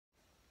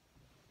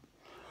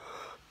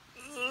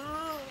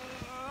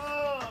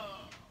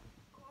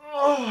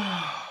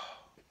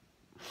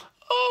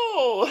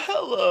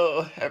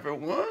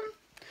everyone?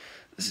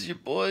 This is your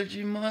boy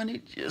G Money,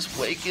 just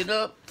waking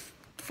up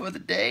for the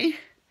day.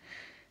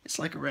 It's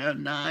like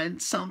around 9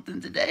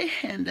 something today,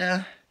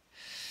 and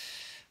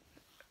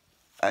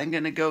I'm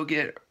gonna go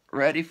get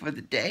ready for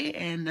the day,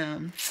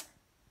 and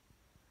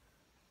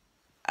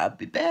I'll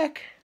be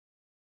back.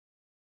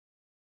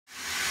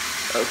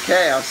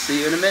 Okay, I'll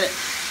see you in a minute.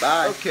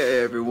 Bye.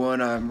 Okay,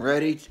 everyone, I'm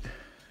ready.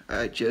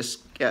 I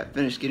just got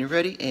finished getting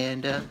ready,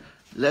 and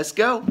let's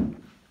go.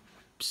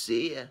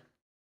 See ya.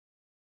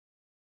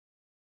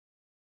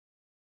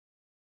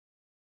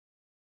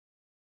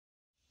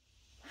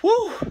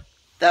 Whew,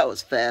 that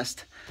was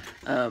fast.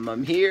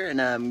 I'm here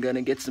and I'm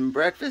gonna get some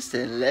breakfast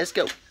and let's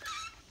go.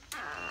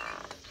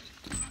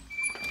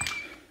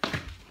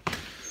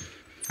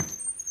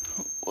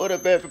 What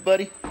up,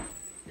 everybody?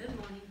 Good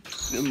morning.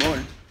 Good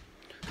morning.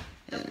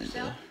 Help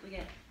yourself. We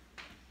got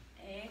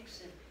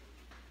eggs and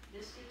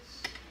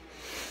biscuits.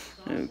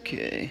 Sausage,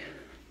 Okay.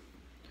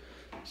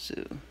 So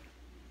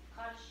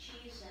cottage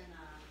cheese and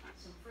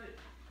some fruit.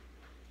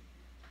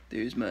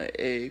 there's my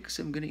eggs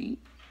I'm gonna eat.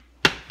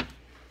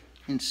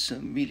 And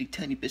some really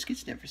tiny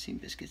biscuits. Never seen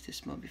biscuits this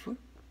small before.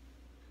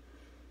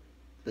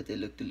 But they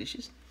look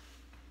delicious.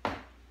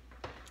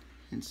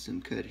 And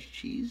some cottage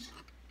cheese.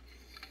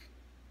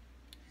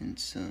 And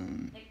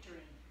some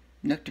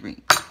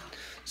nectarine.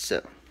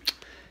 So,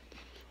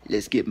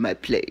 let's get my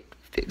plate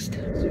fixed.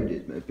 So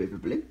there's my paper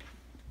plate.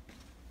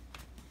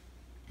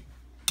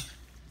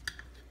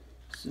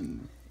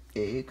 Some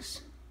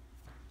eggs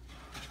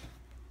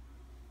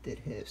that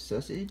have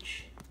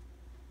sausage.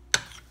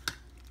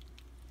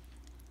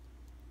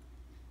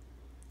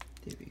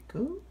 There we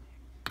go.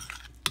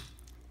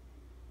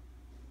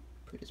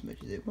 Put as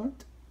much as I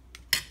want.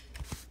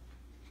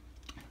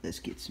 Let's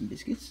get some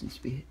biscuits since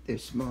they're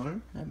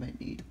smaller. I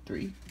might need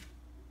 3.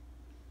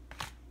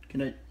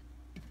 Can I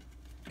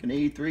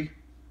eat 3?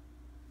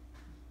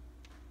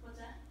 What's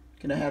that?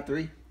 Can I have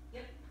 3?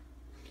 Yep.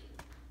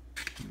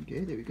 Okay,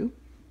 there we go.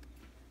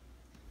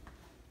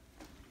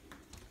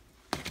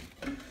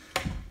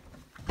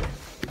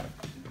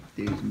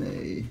 There's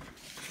my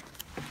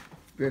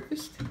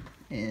breakfast,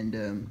 and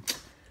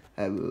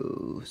I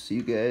will see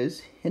you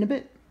guys in a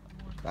bit.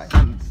 Bye.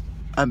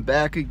 I'm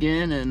back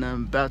again, and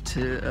I'm about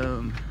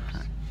to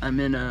I'm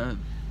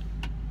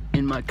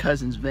in my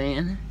cousin's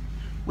van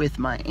with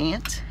my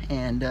aunt,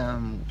 and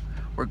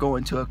we're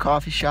going to a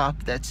coffee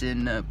shop that's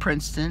in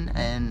Princeton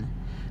and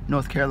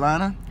North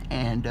Carolina,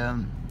 and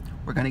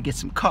we're gonna get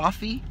some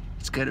coffee.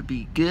 It's gonna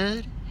be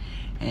good,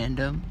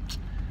 and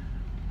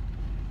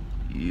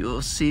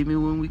you'll see me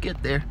when we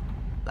get there.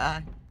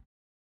 Bye.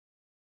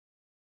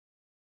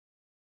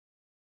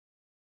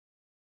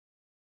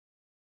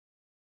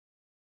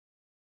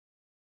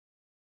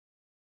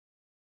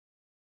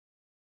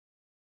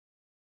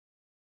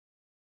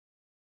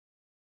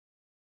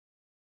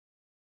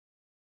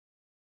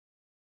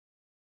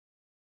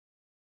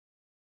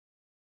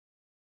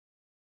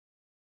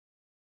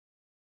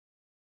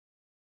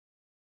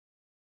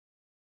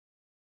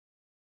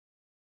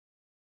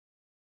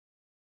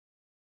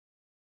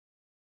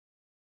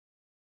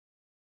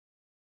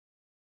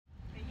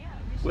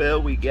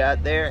 Well, we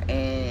got there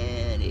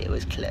and it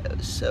was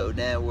closed, so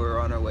now we're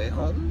on our way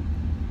home,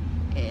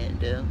 and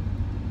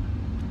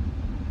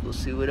we'll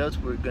see what else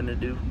we're gonna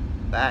do.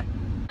 Bye.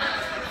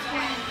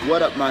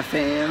 What up, my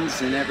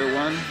fans and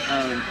everyone?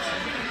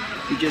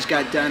 We just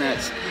got done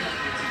at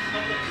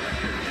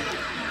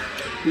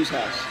whose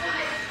house?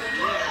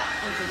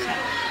 Uncle's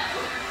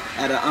house.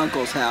 At an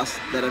uncle's house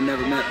that I've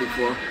never met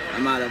before.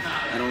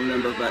 I don't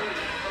remember, but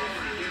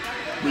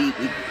we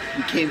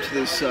came to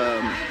this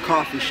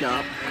coffee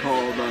shop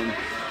called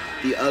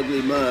The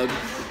Ugly Mug,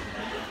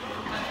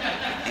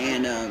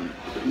 and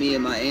me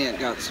and my aunt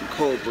got some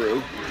cold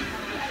brew.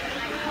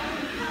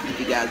 If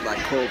you guys like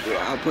cold brew,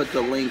 I'll put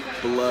the link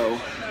below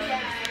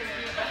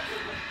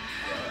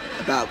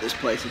about this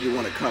place if you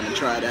want to come and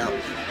try it out.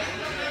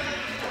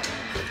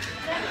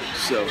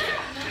 So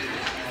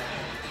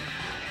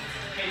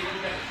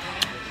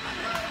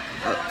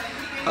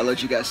I'll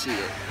let you guys see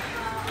it.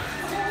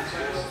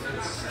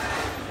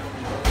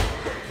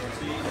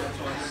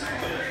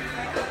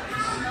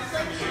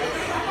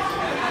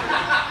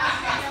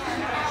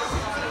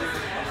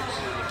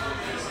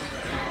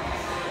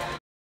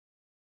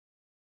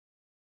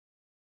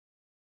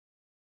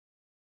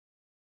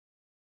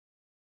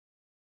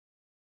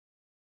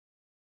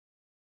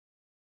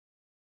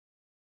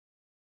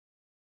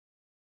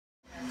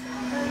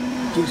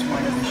 Just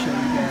wanted to show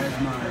you guys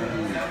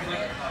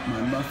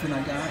my muffin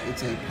I got.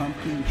 It's a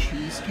pumpkin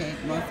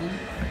cheesecake muffin.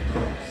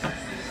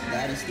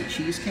 That is the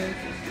cheesecake,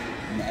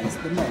 and that is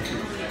the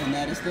muffin, and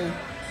that is the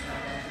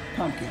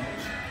pumpkin.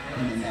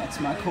 And then that's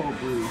my cold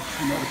brew.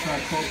 You never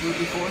tried cold brew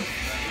before?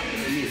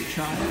 You need to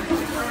try it.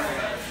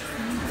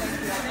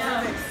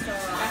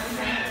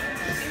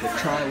 But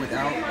try it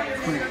without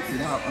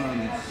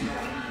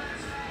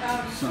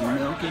some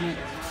milk in it.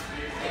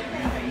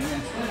 And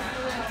yeah.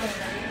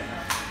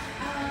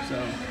 So, I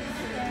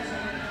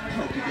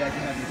hope you guys are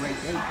having a great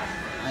day.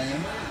 I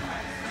am.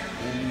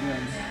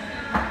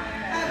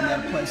 And and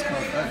at a place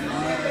called Ugly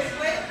Mug.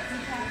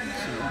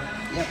 So,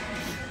 yep.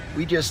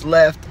 We just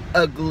left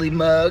Ugly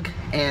Mug,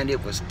 and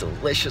it was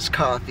delicious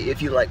coffee.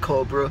 If you like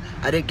cold brew,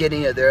 I didn't get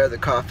any of their other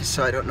coffee,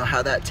 so I don't know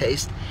how that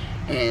tastes.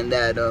 And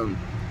that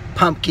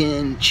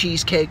pumpkin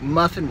cheesecake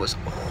muffin was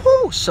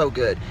so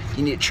good.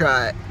 You need to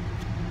try it.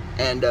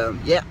 And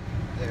yeah,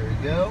 there we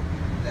go.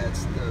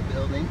 That's the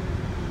building,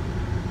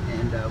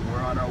 and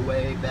we're on our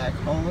way back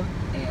home.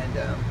 And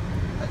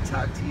I'll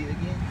talk to you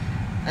again.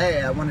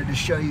 Hey, I wanted to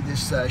show you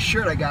this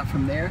shirt I got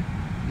from there.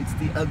 It's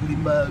the Ugly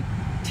Mug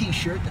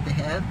t-shirt that they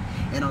have,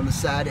 and on the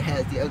side it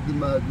has the Ugly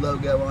Mug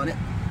logo on it,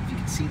 if you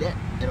can see that.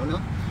 I don't know.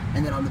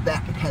 And then on the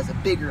back it has a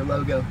bigger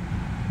logo.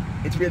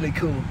 It's really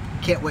cool.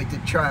 Can't wait to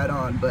try it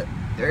on, but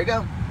there you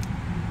go.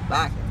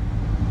 Bye.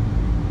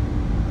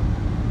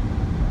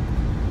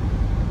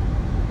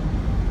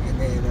 And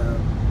then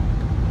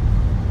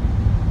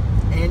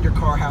and your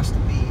car has to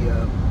be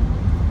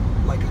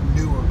like a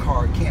newer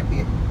car. It can't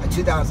be a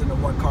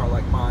 2001 car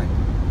like mine.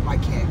 I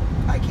can't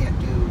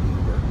do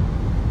Uber,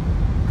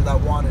 because I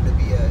wanted to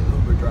be an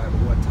Uber driver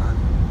one time,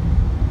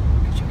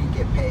 because you can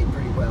get paid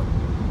pretty well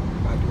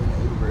by doing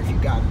an Uber if you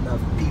got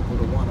enough people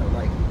to want to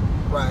like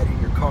ride in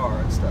your car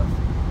and stuff.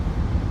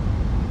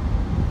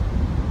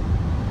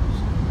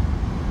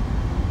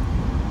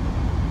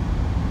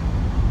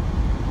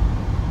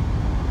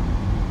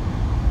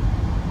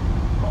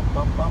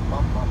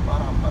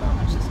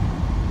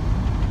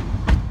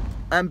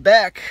 I'm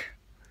back,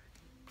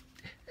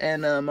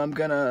 and I'm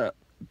gonna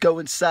go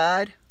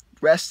inside,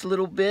 rest a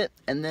little bit,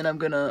 and then I'm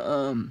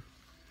gonna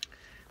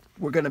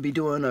we're gonna be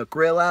doing a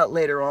grill out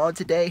later on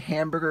today.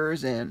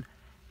 Hamburgers and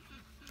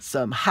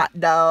some hot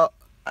dog.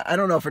 I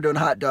don't know if we're doing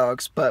hot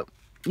dogs, but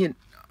you know,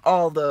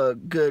 all the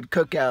good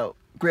cookout,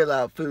 grill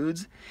out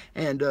foods.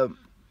 And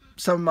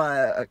some of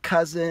my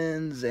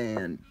cousins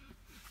and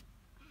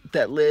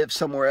that live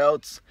somewhere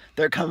else,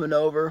 they're coming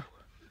over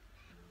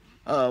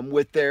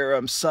with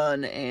their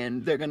son,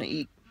 and they're gonna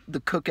eat the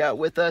cookout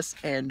with us.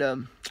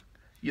 And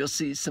you'll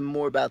see some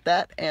more about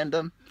that.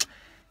 And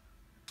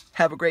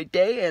have a great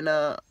day, and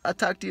I'll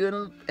talk to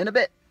you in a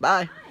bit.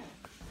 Bye.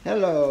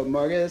 Hello,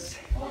 Marcus.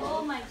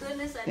 Oh my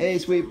goodness. Hey,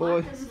 sweet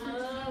boy.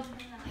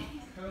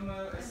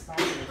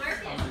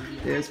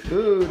 There's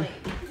food.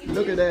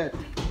 Look at that.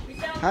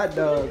 Hot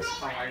dogs.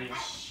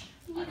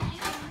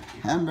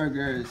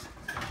 Hamburgers.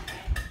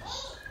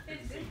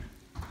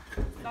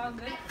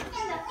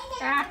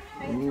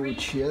 Ooh,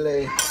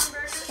 chili.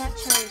 That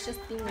chili is just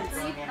beans.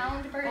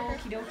 3-pound burger.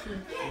 Okie dokie.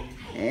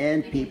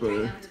 And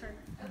people.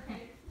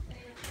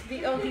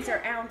 Oh, these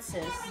are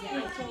ounces.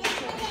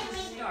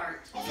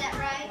 Start. Is that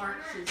right?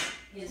 Marks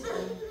his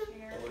own.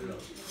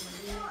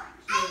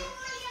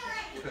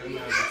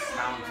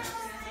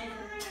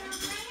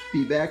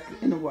 Be back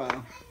in a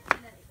while.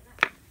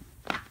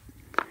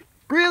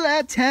 Grill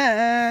out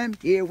time.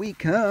 Here we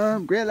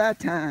come. Grill out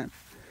time.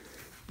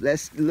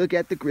 Let's look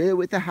at the grill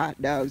with the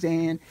hot dogs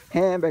and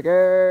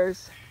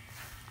hamburgers.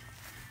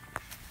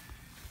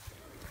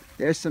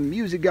 There's some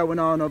music going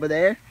on over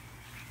there.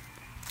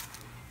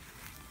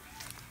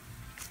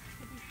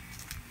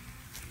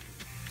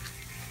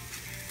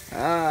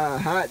 Ah,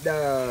 hot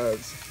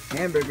dogs,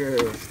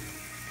 hamburgers.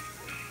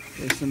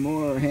 There's some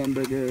more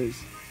hamburgers.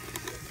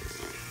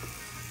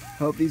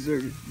 Hope these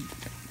are.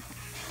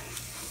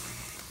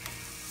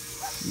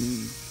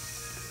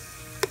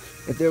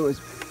 If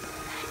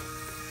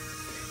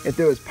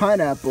there was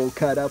pineapple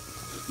cut up,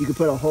 you could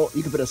put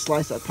a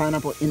slice of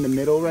pineapple in the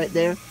middle right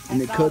there,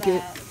 and then cook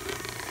it.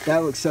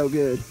 That looks so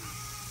good.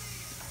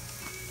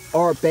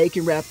 Or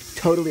bacon wrapped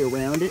totally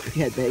around it. If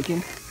you had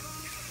bacon,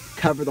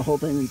 cover the whole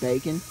thing in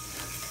bacon.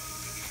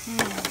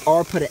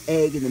 Or put an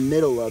egg in the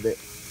middle of it.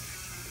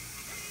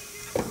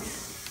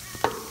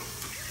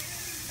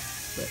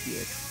 But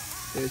yeah,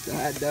 there's the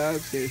hot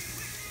dogs.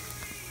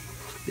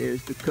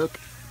 There's the cook.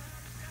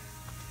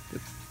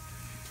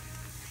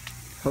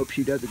 Hope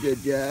she does a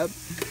good job.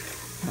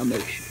 I'll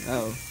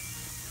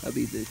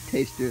be the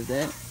taster of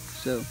that.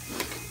 So,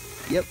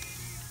 yep.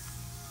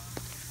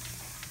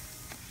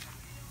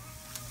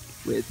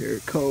 With her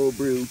cold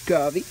brew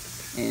coffee,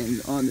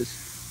 and on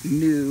this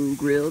new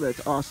grill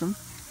that's awesome.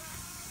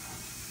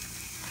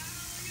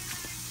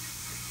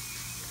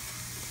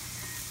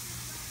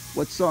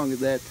 What song is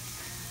that?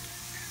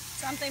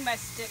 Something by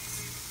Styx.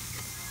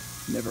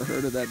 Never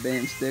heard of that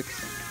band, Styx.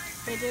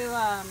 They do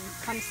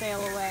Come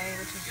Sail Away,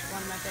 which is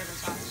one of my favorite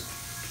songs.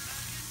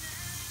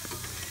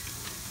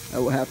 I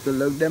will have to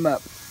look them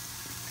up.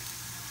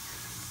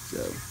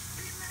 So,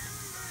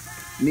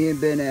 me and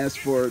Ben asked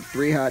for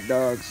 3 hot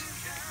dogs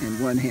and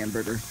 1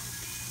 hamburger.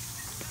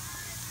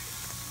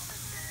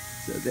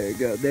 So there you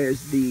go.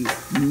 There's the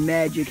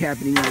magic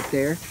happening right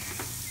there.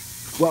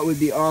 What would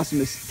be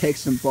awesome is take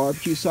some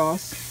barbecue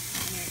sauce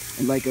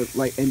and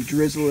and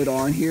drizzle it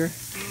on here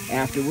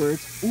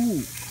afterwards.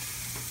 Ooh.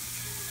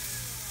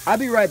 I'll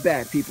be right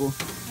back, people.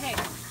 Hey.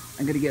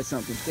 I'm gonna get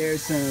something.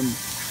 There's some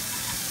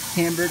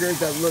hamburgers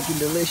that are looking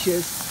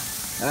delicious.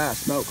 Ah,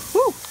 smoke.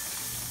 Woo!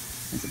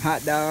 And some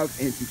hot dogs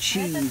and some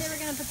cheese. I thought they were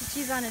gonna put the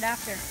cheese on it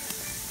after.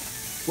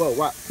 Whoa,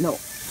 what? No.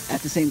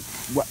 at the same,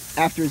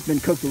 after it's been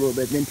cooked a little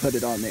bit, then put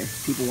it on there.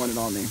 People want it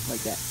on there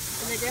like that.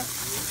 What do they do?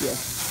 Yeah.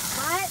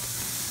 What?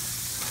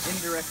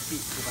 Indirect heat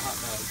to the hot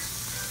dogs.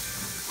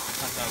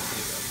 Hot dogs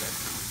do go there.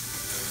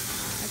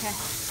 Okay.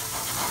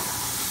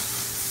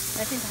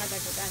 I think the hot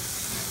dogs are done.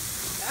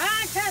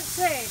 I can't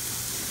see.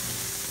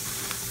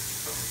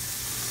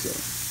 So.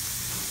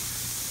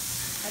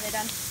 Are they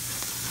done?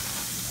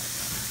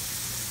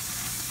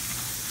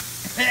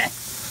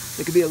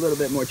 It could be a little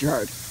bit more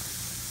charred.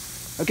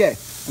 Okay,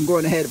 I'm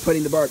going ahead and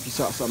putting the barbecue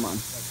sauce on mine.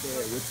 Right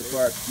there with the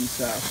barbecue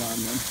sauce on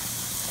them.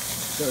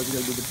 So it's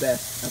going to be the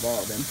best of all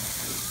of them.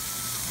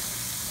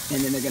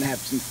 And then they're going to have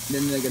some,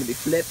 then they're going to be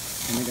flipped,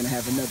 and they're going to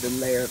have another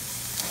layer of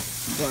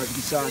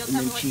barbecue sauce and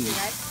then cheese.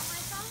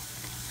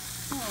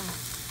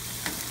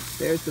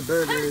 There's the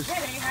burgers. I'm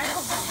kidding. I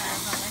don't put that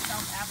on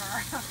myself ever.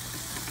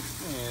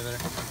 Me either.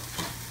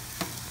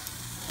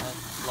 I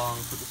long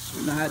for the sweet.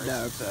 And the hot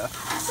dogs.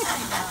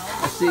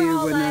 stuff. I'll see you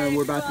when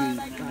we're about to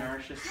eat.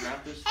 Nourish us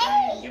throughout this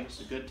day and give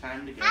us a good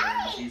time together.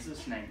 In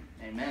Jesus' name,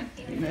 amen.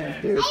 Amen.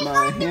 There's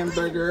my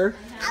hamburger.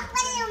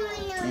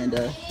 And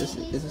this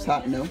is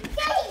hot milk.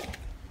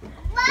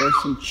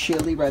 There's some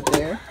chili right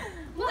there.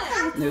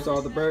 And there's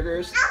all the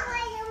burgers.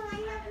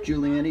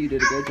 Juliana, you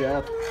did a good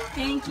job.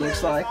 Thank you.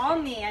 Looks like. It's all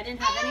me. I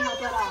didn't have any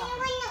help at all.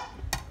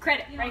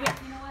 Credit right here.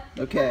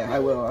 Okay, I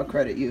will. I'll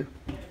credit you.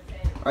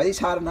 Are these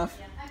hot enough?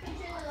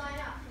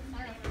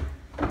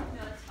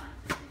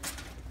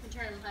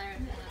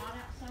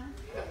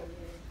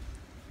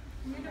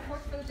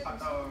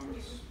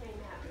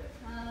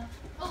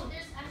 Oh,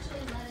 there's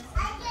actually lettuce.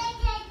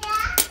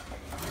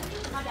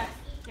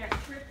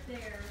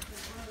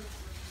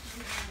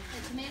 The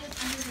tomatoes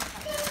under the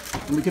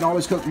pepper. And we can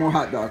always cook more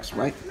hot dogs,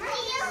 right?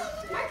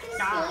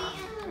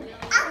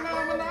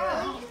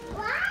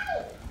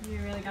 You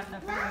really got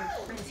that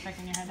pretty stuck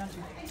in your head, don't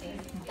you?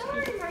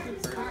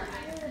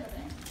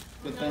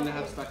 Good thing to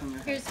have stuck in your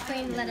head. Here's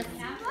plain lettuce.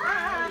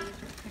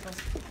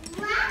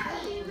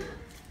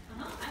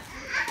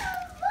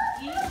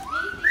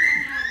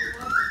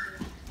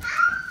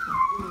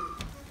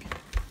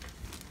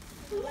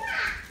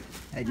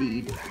 I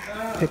need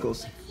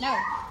pickles. No.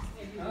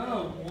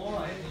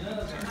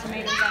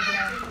 Tomatoes on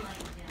here.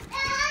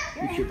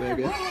 Here's your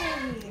burger. No,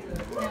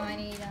 I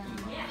need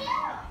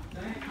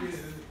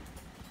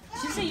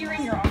Did you say you're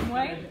in your own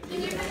way?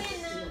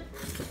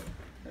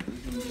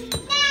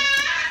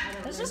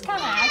 This is kind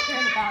of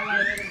accurate about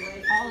like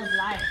all of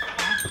life.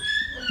 Huh?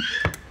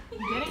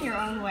 Get in your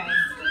own way.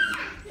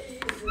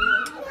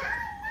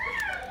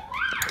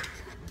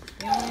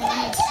 The only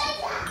ones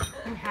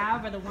you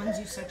have are the ones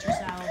you set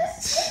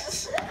yourselves.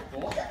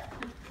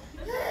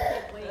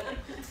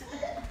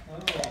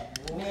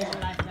 Major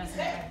life lesson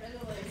there.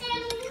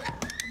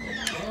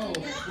 Oh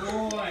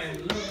boy,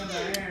 look at the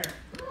hair.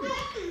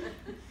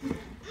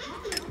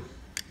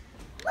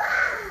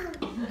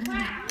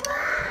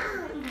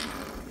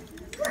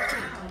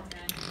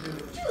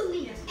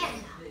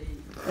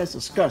 That's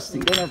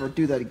disgusting. Don't ever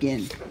do that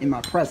again in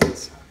my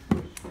presence.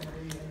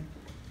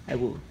 I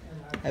will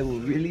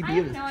really I be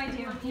have able no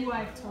idea who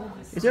I've told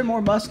this. Is there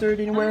more mustard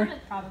anywhere?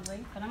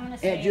 Probably, but I'm gonna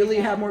say. Aunt Julie,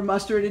 have more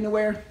mustard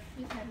anywhere?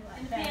 In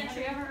the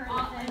pantry, ever heard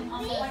of them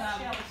on the white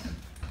shelves?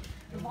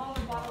 The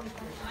bottle of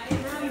I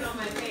didn't run it on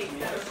my face.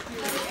 That was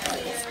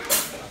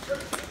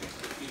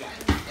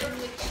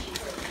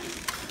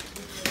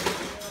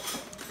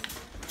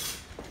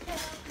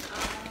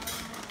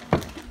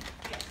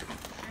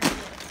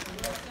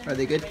Are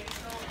they good?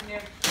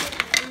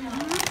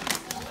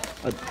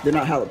 They're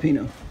not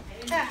jalapeno.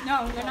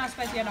 No, they're not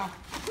spicy at all.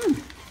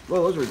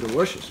 Well, those were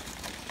delicious.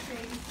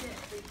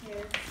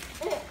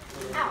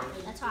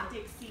 that's hot.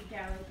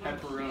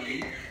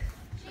 Pepperoni.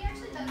 She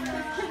actually does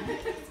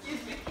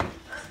Excuse me.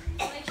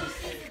 Like she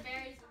sees the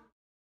berries.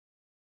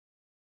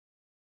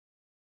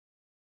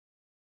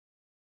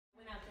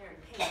 Went out there and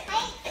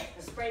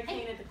painted. Spray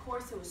painted the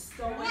course. It was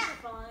so much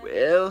fun.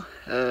 Well,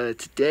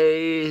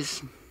 today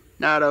is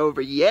not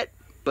over yet,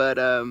 but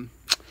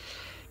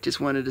just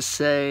wanted to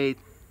say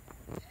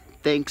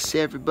thanks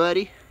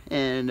everybody,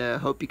 and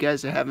hope you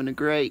guys are having a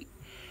great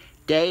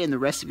day and the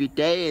rest of your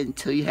day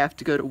until you have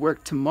to go to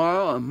work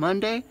tomorrow on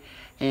Monday.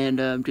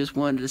 And just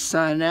wanted to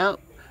sign out.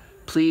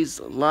 Please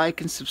like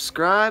and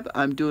subscribe.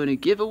 I'm doing a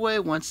giveaway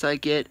once I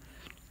get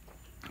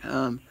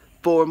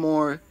 4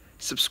 more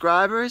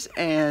subscribers,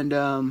 and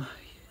I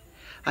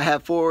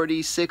have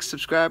 46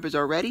 subscribers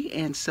already.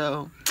 And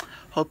so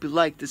hope you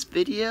like this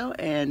video,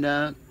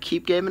 and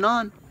keep gaming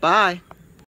on. Bye.